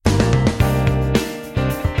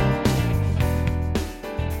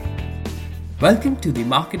Welcome to the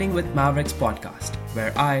Marketing with Mavericks podcast,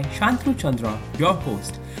 where I, Shantanu Chandra, your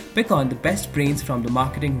host, pick on the best brains from the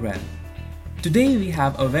marketing realm. Today we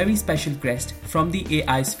have a very special guest from the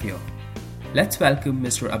AI sphere. Let's welcome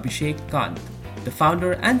Mr. Abhishek Kant, the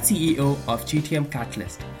founder and CEO of GTM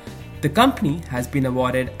Catalyst. The company has been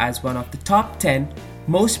awarded as one of the top 10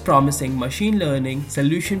 most promising machine learning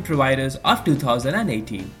solution providers of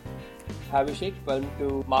 2018. Hi Abhishek, welcome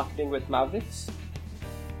to Marketing with Mavericks.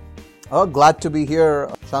 Glad to be here,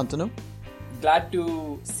 Shantanu. Glad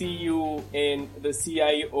to see you in the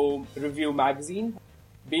CIO Review magazine,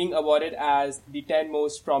 being awarded as the 10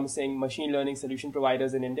 most promising machine learning solution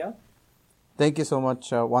providers in India. Thank you so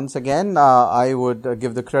much. Once again, I would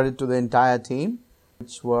give the credit to the entire team,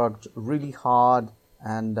 which worked really hard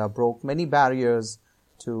and broke many barriers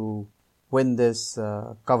to win this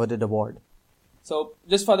coveted award. So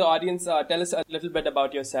just for the audience, tell us a little bit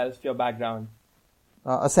about yourself, your background.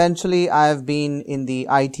 Essentially, I've been in the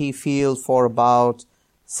IT field for about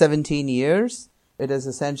 17 years. It has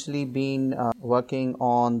essentially been working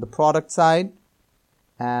on the product side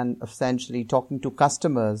and essentially talking to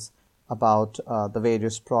customers about the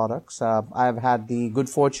various products. I've had the good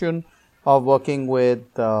fortune of working with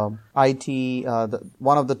IT,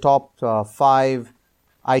 one of the top 5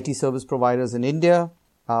 IT service providers in India,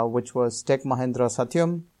 which was Tech Mahindra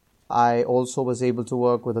Satyam. I also was able to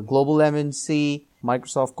work with a global MNC,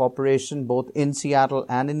 Microsoft Corporation, both in Seattle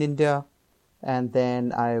and in India. And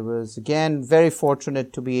then I was again very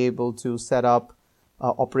fortunate to be able to set up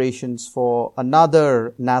operations for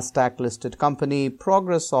another NASDAQ listed company,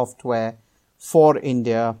 Progress Software, for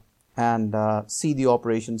India, and see the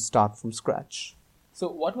operations start from scratch. So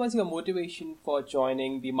what was your motivation for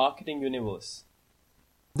joining the marketing universe?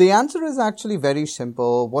 The answer is actually very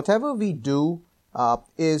simple. Whatever we do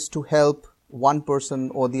is to help one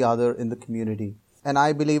person or the other in the community. And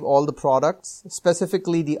I believe all the products,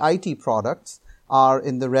 specifically the IT products, are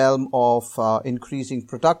in the realm of increasing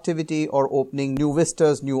productivity or opening new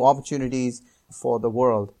vistas, new opportunities for the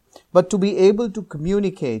world. But to be able to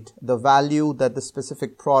communicate the value that the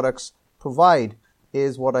specific products provide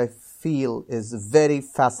is what I feel is very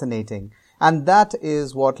fascinating. And that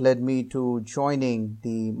is what led me to joining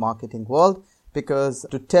the marketing world, because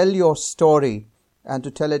to tell your story and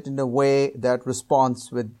to tell it in a way that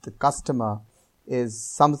responds with the customer is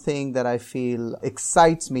something that I feel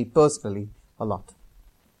excites me personally a lot.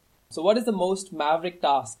 So what is the most maverick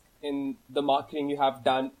task in the marketing you have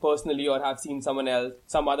done personally or have seen someone else,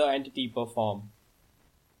 some other entity perform?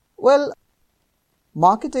 Well,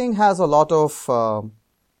 marketing has a lot of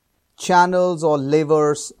channels or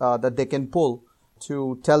levers that they can pull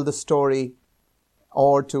to tell the story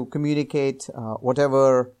or to communicate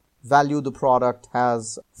whatever value the product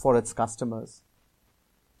has for its customers.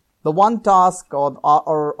 The one task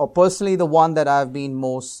or personally the one that I've been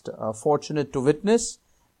most fortunate to witness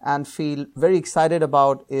and feel very excited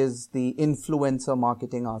about is the influencer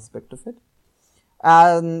marketing aspect of it.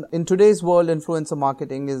 And in today's world, influencer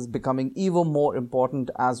marketing is becoming even more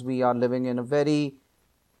important as we are living in a very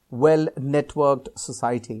well-networked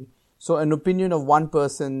society. So an opinion of one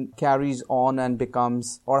person carries on and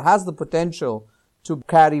becomes or has the potential to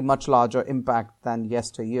carry much larger impact than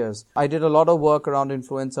yesteryears. I did a lot of work around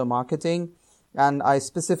influencer marketing, and I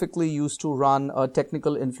specifically used to run a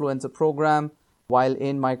technical influencer program while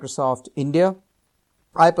in Microsoft India.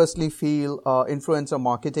 I personally feel influencer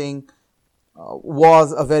marketing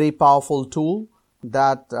was a very powerful tool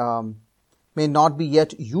that may not be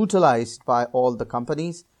yet utilized by all the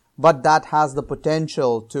companies, but that has the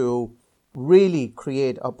potential to really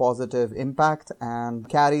create a positive impact and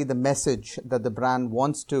carry the message that the brand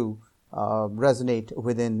wants to resonate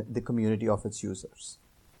within the community of its users.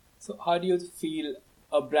 So how do you feel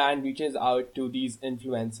a brand reaches out to these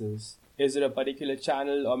influencers? Is it a particular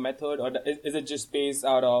channel or method, or is it just based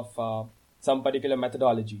out of some particular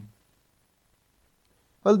methodology?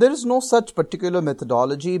 Well, there is no such particular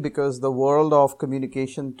methodology because the world of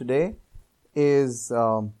communication today is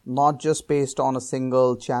not just based on a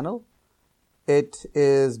single channel. It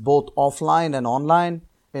is both offline and online.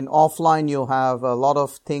 In offline, you have a lot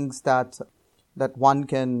of things that one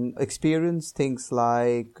can experience, things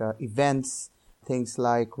like events, things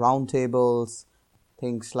like roundtables,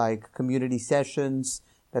 things like community sessions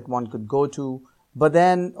that one could go to. But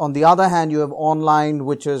then, on the other hand, you have online,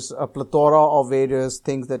 which is a plethora of various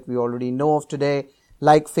things that we already know of today,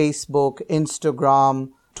 like Facebook,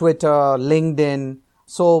 Instagram, Twitter, LinkedIn.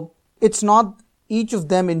 So it's not each of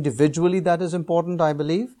them individually that is important, I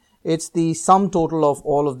believe. It's the sum total of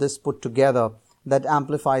all of this put together that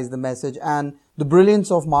amplifies the message. And the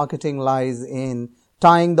brilliance of marketing lies in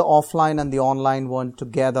tying the offline and the online one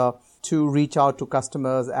together to reach out to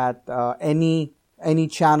customers at any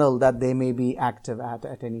channel that they may be active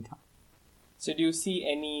at any time. So do you see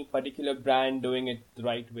any particular brand doing it the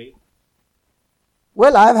right way?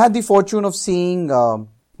 Well, I've had the fortune of seeing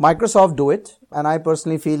Microsoft do it, and I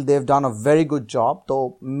personally feel they've done a very good job,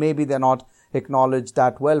 though maybe they're not acknowledged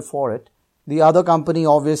that well for it. The other company,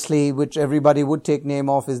 obviously, which everybody would take name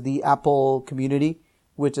of, is the Apple community,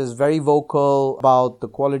 which is very vocal about the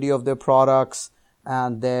quality of their products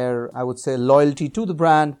and their, I would say, loyalty to the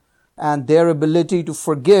brand and their ability to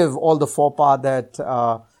forgive all the faux pas that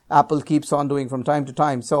Apple keeps on doing from time to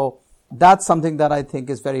time. So that's something that I think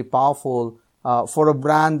is very powerful for a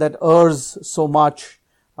brand that errs so much.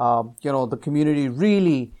 The community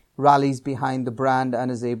really rallies behind the brand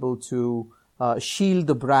and is able to shield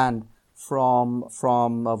the brand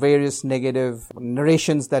from various negative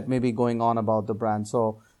narrations that may be going on about the brand.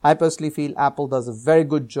 So I personally feel Apple does a very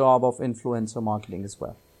good job of influencer marketing as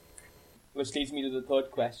well. Which leads me to the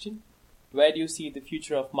third question. Where do you see the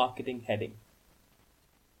future of marketing heading?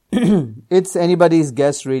 It's anybody's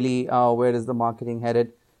guess, really, where is the marketing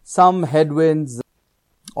headed. Some headwinds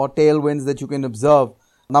or tailwinds that you can observe.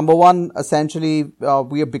 Number one, essentially,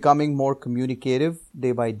 we are becoming more communicative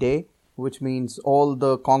day by day, which means all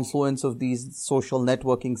the confluence of these social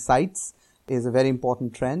networking sites is a very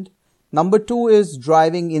important trend. Number two is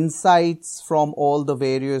driving insights from all the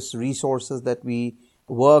various resources that we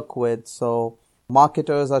work with. So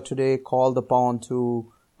marketers are today called upon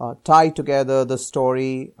to tie together the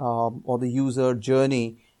story or the user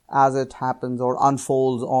journey as it happens or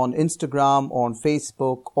unfolds on Instagram, on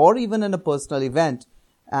Facebook, or even in a personal event,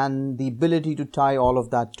 and the ability to tie all of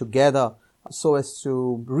that together so as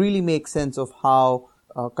to really make sense of how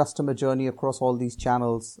customer journey across all these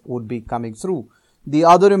channels would be coming through. The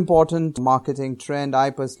other important marketing trend I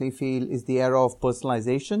personally feel is the era of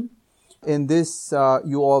personalization. In this,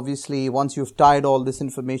 you obviously, once you've tied all this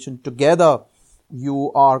information together,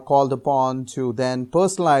 you are called upon to then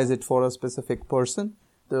personalize it for a specific person.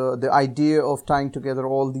 The idea of tying together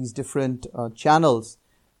all these different channels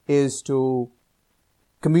is to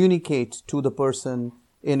communicate to the person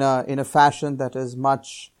in a fashion that is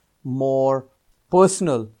much more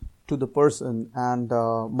personal to the person and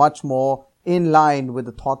much more in line with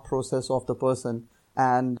the thought process of the person,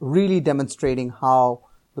 and really demonstrating how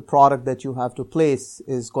the product that you have to place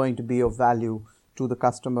is going to be of value to the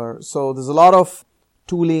customer. So there's a lot of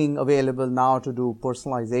tooling available now to do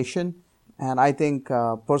personalization. And I think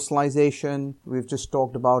personalization, we've just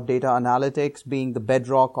talked about data analytics being the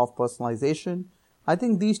bedrock of personalization. I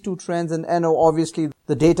think these two trends, and obviously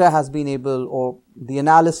the data has been able, or the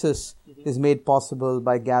analysis is made possible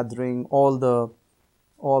by gathering all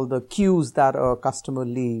the cues that a customer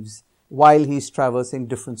leaves while he's traversing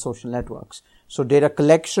different social networks. So data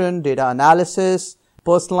collection, data analysis,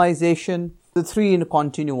 personalization, the three in a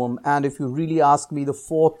continuum. And if you really ask me, the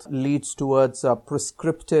fourth leads towards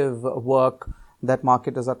prescriptive work that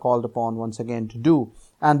marketers are called upon once again to do.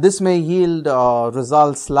 And this may yield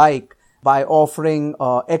results like by offering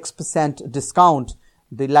X% discount,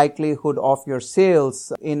 the likelihood of your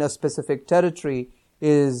sales in a specific territory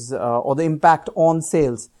is, or the impact on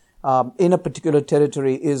sales in a particular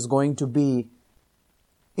territory is going to be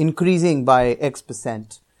increasing by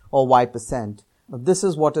X% or Y%. This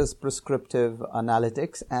is what is prescriptive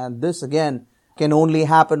analytics, and this again can only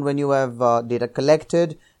happen when you have data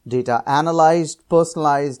collected, data analyzed,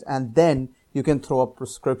 personalized, and then you can throw up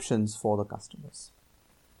prescriptions for the customers.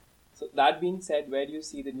 So that being said, where do you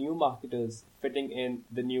see the new marketers fitting in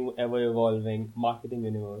the new ever-evolving marketing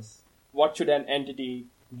universe? What should an entity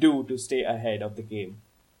do to stay ahead of the game?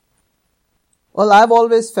 Well, I've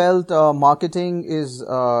always felt marketing is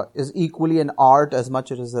equally an art as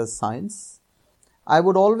much as it is a science. I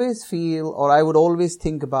would always feel, or I would always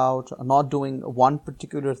think about not doing one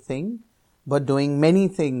particular thing, but doing many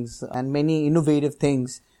things and many innovative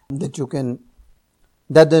things that you can,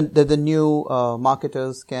 that the new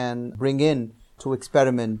marketers can bring in to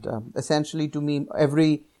experiment. Essentially, to me,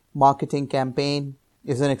 every marketing campaign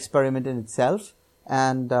is an experiment in itself,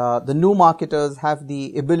 and the new marketers have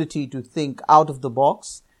the ability to think out of the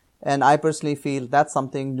box. And I personally feel that's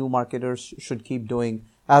something new marketers should keep doing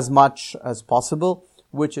as much as possible,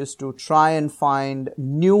 which is to try and find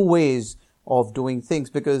new ways of doing things.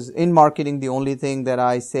 Because in marketing, the only thing that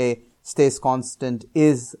I say stays constant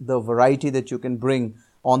is the variety that you can bring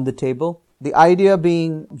on the table. The idea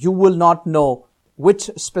being you will not know which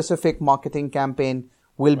specific marketing campaign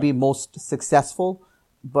will be most successful,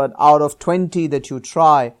 but out of 20 that you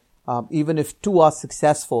try, even if 2 are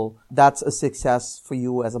successful, that's a success for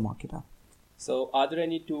you as a marketer. So are there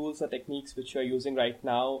any tools or techniques which you're using right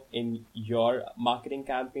now in your marketing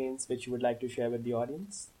campaigns which you would like to share with the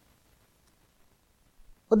audience?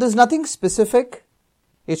 But there's nothing specific.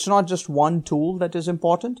 It's not just one tool that is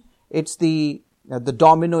important. It's the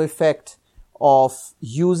domino effect of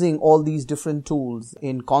using all these different tools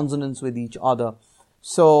in consonance with each other.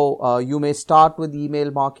 So you may start with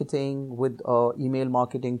email marketing with an email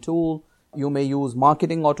marketing tool. You may use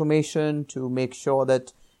marketing automation to make sure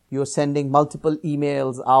that you're sending multiple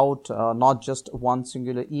emails out, not just one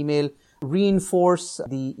singular email. Reinforce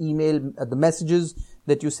the email, the messages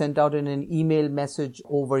that you sent out in an email message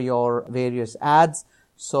over your various ads.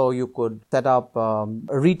 So you could set up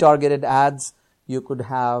retargeted ads. You could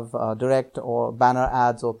have direct or banner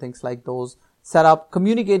ads or things like those. Set up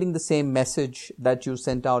communicating the same message that you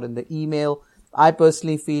sent out in the email. I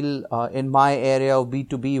personally feel in my area of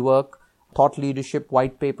B2B work, thought leadership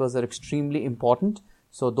white papers are extremely important.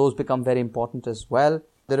 So those become very important as well.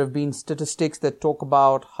 There have been statistics that talk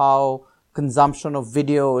about how consumption of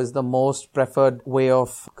video is the most preferred way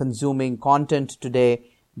of consuming content today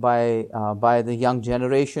by the young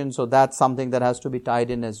generation. So that's something that has to be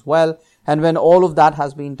tied in as well. And when all of that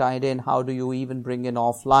has been tied in, how do you even bring in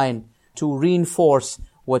offline to reinforce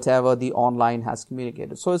whatever the online has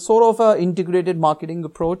communicated? So it's sort of an integrated marketing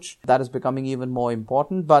approach that is becoming even more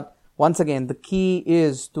important. But once again, the key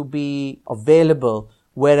is to be available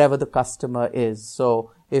wherever the customer is.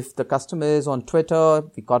 So if the customer is on Twitter,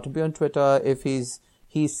 we got to be on Twitter. If he's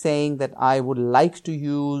saying that I would like to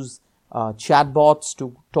use chatbots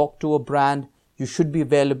to talk to a brand, you should be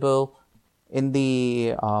available in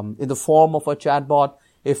the form of a chatbot.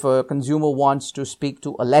 If a consumer wants to speak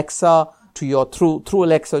to Alexa, through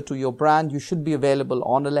Alexa to your brand, you should be available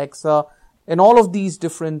on Alexa. And all of these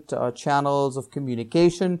different channels of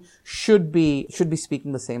communication should be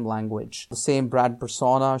speaking the same language. The same brand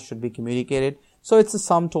persona should be communicated. So it's a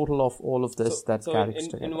sum total of all of this carries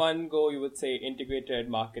together. In one go, you would say integrated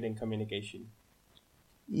marketing communication.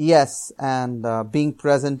 Yes, and being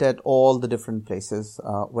present at all the different places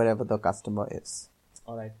wherever the customer is.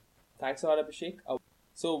 All right. Thanks a lot, Abhishek.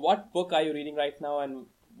 So what book are you reading right now, and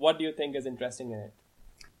what do you think is interesting in it?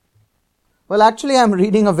 Well, actually, I'm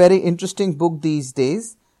reading a very interesting book these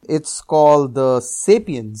days. It's called The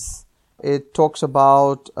Sapiens. It talks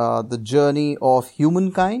about the journey of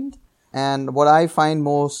humankind. And what I find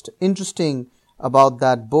most interesting about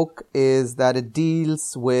that book is that it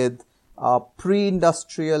deals with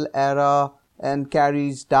pre-industrial era and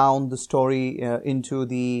carries down the story into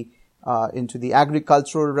the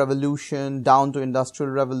agricultural revolution, down to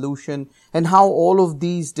industrial revolution, and how all of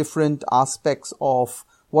these different aspects of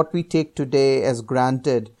what we take today as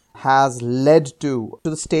granted has led to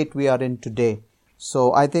the state we are in today.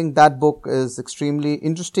 So I think that book is extremely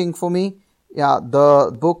interesting for me. Yeah,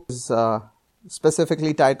 the book is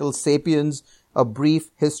specifically titled Sapiens, A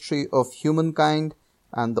Brief History of Humankind,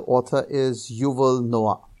 and the author is Yuval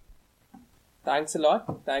Noah. Thanks a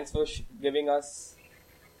lot. Thanks for giving us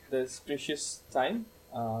this precious time.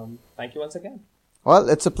 Thank you once again. Well,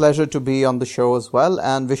 it's a pleasure to be on the show as well,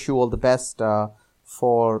 and wish you all the best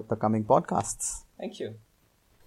for the coming podcasts. Thank you.